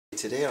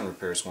today on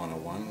Repairs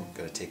 101 we're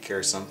going to take care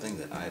of something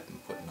that I've been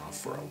putting off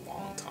for a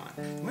long time.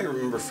 You might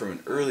remember from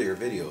an earlier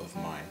video of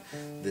mine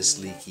this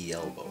leaky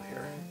elbow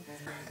here.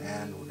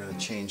 And we're going to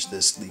change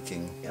this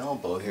leaking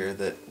elbow here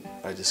that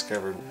I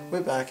discovered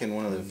way back in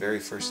one of the very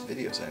first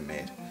videos I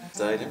made.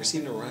 So I never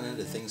seem to run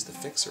into things to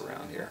fix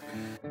around here.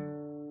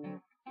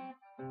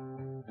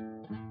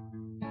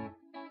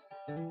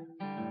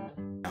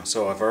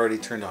 So I've already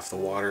turned off the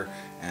water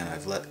and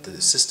I've let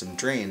the system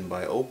drain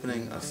by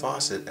opening a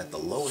faucet at the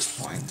lowest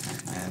point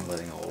and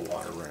letting all the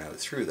water run out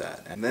through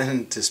that. And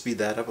then to speed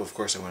that up, of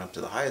course, I went up to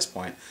the highest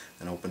point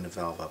and opened the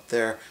valve up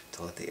there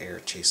to let the air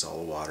chase all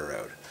the water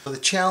out. So the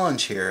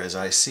challenge here, as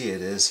I see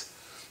it, is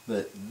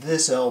that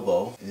this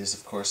elbow is,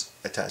 of course,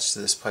 attached to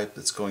this pipe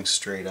that's going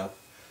straight up,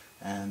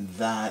 and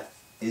that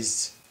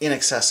is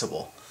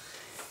inaccessible.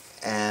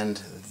 And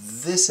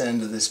this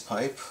end of this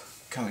pipe,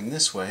 coming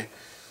this way,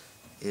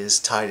 is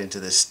tied into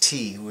this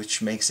T, which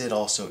makes it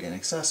also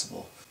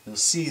inaccessible. You'll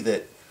see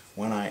that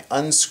when I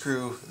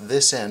unscrew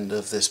this end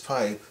of this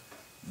pipe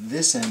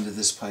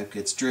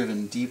gets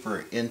driven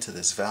deeper into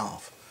this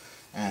valve.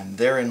 And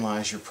therein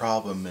lies your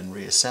problem in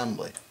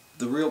reassembly.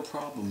 The real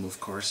problem, of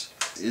course,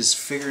 is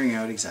figuring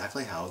out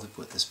exactly how to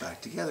put this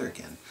back together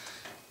again.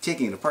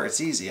 Taking it apart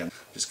is easy. I'm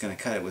just going to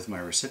cut it with my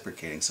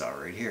reciprocating saw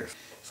right here.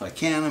 If I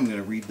can, I'm going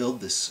to rebuild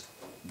this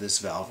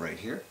valve right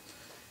here.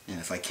 And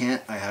if I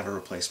can't, I have a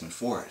replacement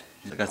for it.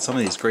 I got some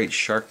of these great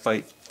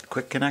SharkBite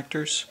quick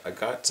connectors. I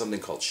got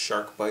something called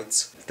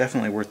SharkBites. It's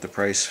definitely worth the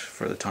price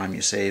for the time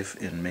you save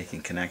in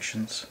making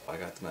connections. I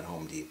got them at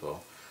Home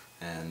Depot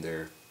and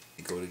they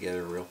go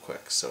together real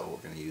quick, so we're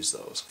going to use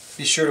those.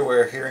 Be sure to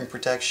wear hearing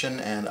protection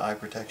and eye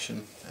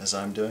protection as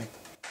I'm doing.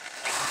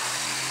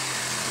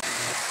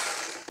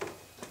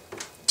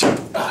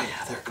 Oh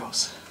yeah, there it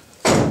goes.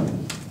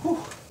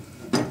 Whew.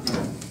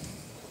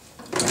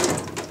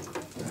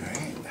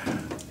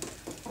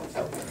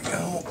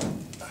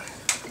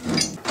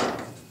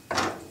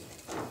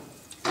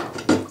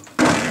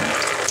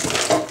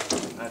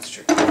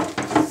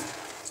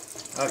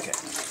 Okay,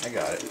 I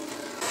got it.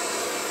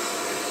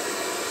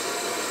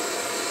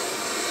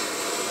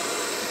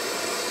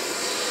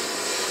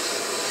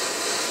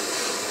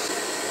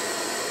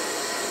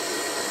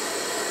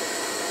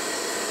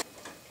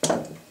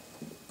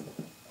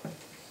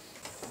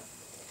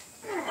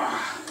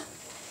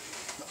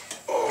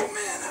 Oh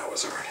man, that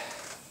was hard.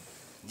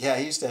 Yeah, I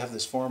used to have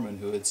this foreman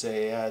who would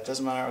say, it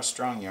doesn't matter how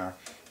strong you are,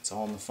 it's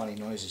all in the funny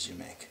noises you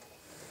make.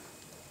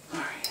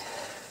 Alright.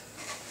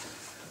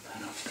 I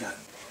don't know if you got...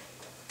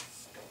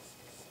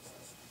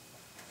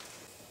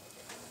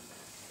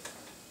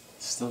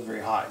 Still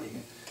very hot. You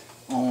can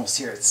almost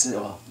hear it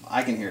sizzle. Well,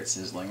 I can hear it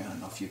sizzling. I don't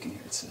know if you can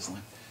hear it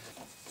sizzling.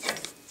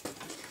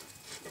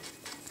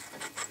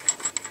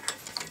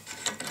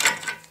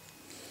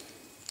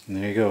 And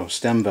there you go,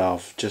 stem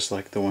valve, just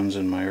like the ones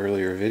in my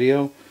earlier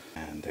video.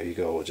 And there you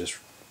go. We'll just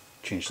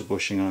change the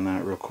bushing on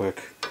that real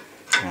quick,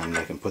 and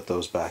I can put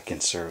those back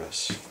in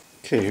service.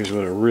 Okay, here's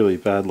what a really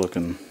bad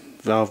looking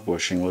valve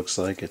bushing looks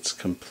like. It's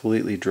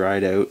completely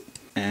dried out,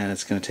 and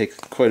it's going to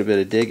take quite a bit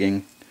of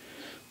digging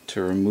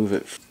to remove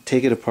it.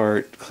 Take it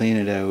apart, clean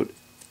it out,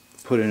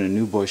 put in a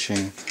new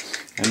bushing,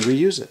 and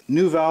reuse it.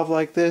 New valve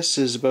like this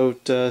is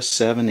about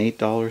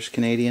 $7–8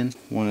 Canadian.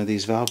 One of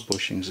these valve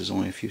bushings is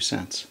only a few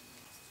cents.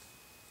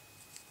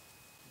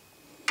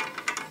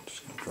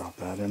 Just gonna drop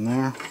that in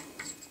there.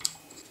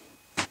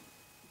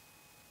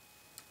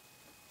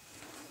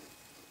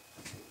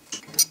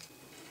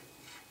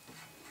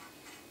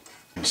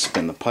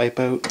 Spin the pipe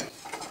out.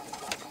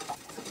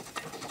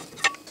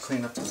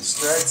 Clean up those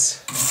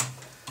threads.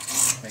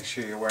 Make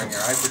sure you're wearing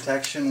your eye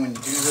protection when you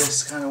do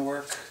this kind of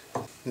work.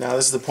 Now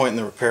this is the point in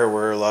the repair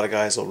where a lot of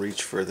guys will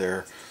reach for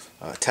their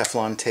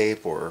Teflon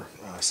tape or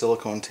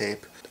silicone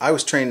tape. I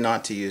was trained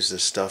not to use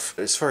this stuff.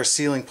 As far as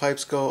sealing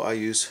pipes go, I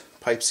use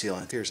pipe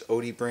sealant. Here's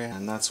Odie brand,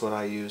 and that's what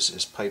I use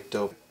is pipe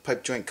dope.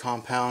 Pipe joint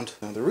compound.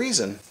 Now the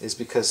reason is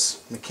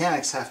because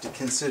mechanics have to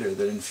consider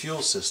that in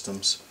fuel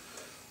systems,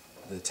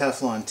 the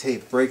Teflon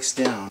tape breaks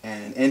down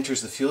and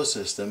enters the fuel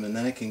system, and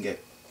then it can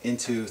get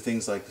into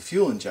things like the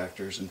fuel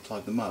injectors and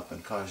plug them up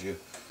and cause you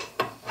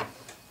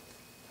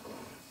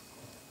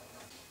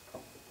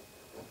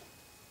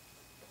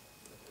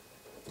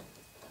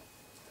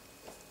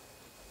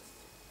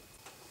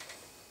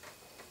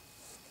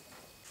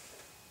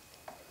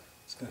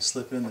Just going to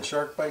slip in the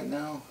SharkBite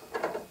now.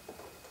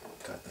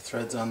 Got the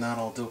threads on that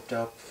all doped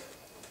up.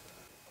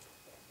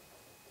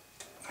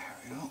 There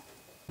we go.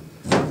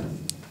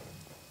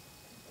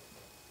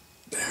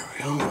 There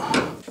we go.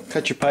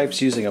 Cut your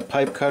pipes using a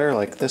pipe cutter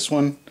like this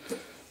one.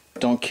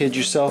 Don't kid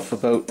yourself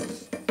about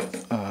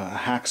a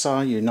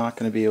hacksaw. You're not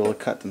going to be able to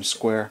cut them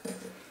square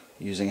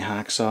using a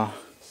hacksaw.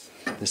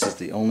 This is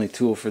the only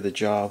tool for the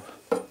job.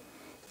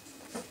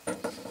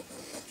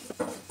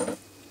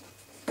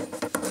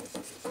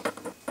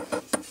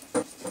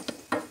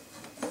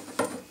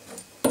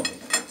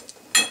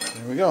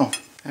 There we go.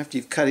 After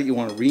you've cut it, you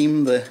want to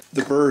ream the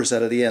burrs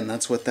out of the end.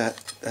 That's what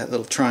that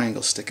little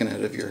triangle sticking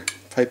out of your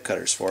pipe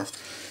cutter's for.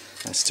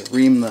 That's to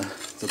ream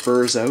the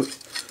burrs out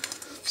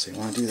So you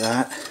want to do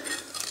that.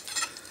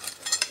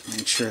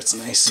 Make sure it's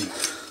nice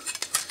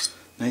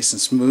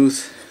and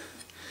smooth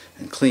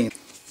and clean.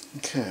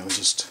 Okay, we'll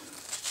just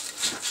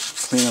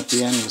clean up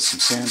the end with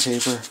some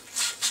sandpaper.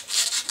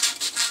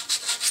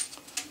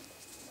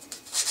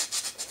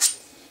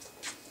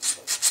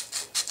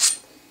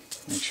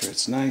 Make sure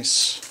it's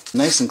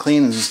nice and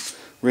clean and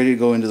ready to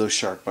go into those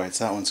SharkBites.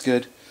 That one's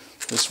good.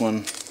 This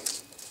one,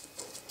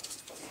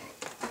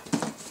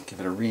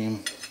 give it a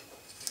ream.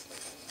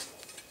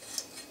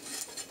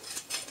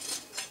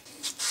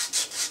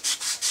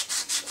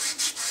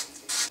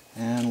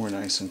 And we're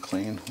nice and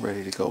clean,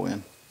 ready to go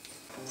in.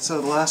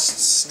 So the last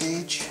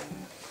stage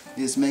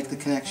is make the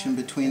connection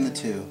between the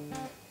two.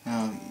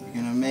 Now you're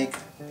going to make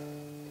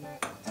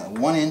a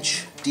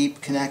 1-inch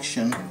deep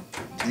connection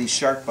to these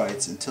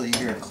SharkBites until you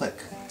hear a click.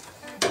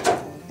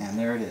 And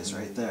there it is,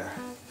 right there.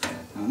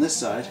 On this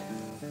side,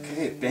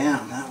 okay,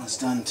 bam, that one's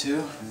done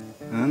too.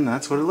 And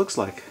that's what it looks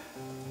like.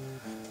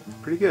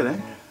 Pretty good,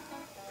 eh?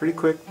 Pretty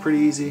quick, pretty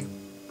easy,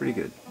 pretty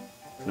good.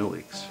 No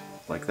leaks,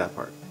 like that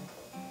part.